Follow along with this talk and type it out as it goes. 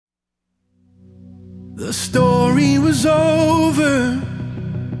The story was over,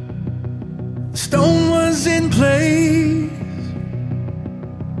 the stone was in place,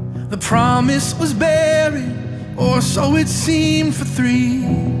 the promise was buried, or so it seemed for 3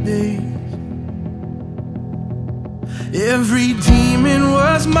 days. Every demon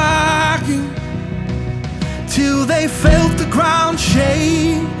was mocking till they felt the ground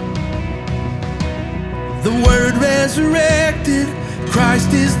shake. The word resurrected,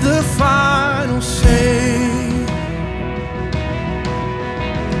 Christ is the final say.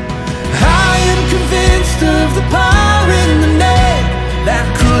 I am convinced of the power in the name that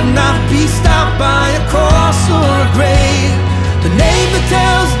could not be stopped by a cross or a grave. The name that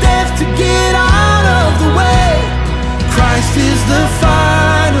tells death to get out of the way. Christ is the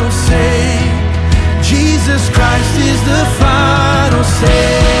final say. Jesus Christ is the final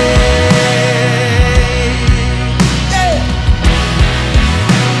say.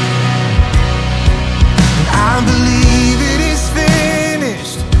 I believe it is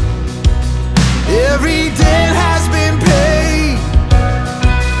finished. Every debt has been paid.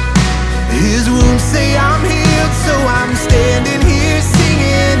 His wounds say I'm healed, so I'm standing here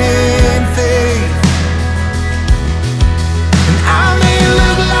singing in faith. And I may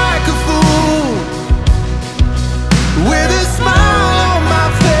look like a fool with a smile on my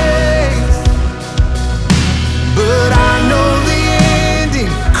face, but I know the ending.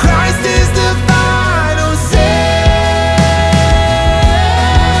 Christ is the final say.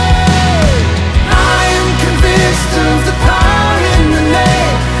 I am convinced of the power in the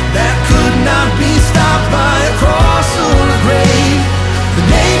name that could not be stopped by a cross or a grave. The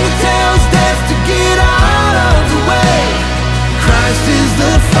name that tells death to get out of the way. Christ is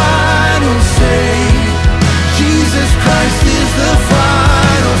the final say. Jesus Christ is the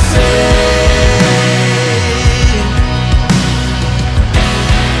final say.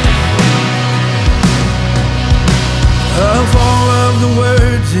 Of all of the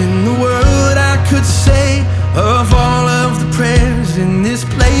words in the world I could say, of all of the prayers in this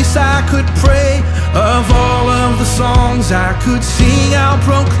place I could pray, of all of the songs I could sing, I'll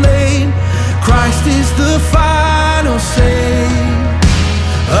proclaim, Christ is the final say.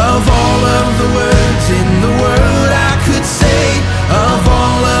 Of all of the words in the world I could say, of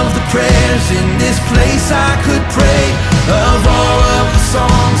all of the prayers in this place I could pray, of all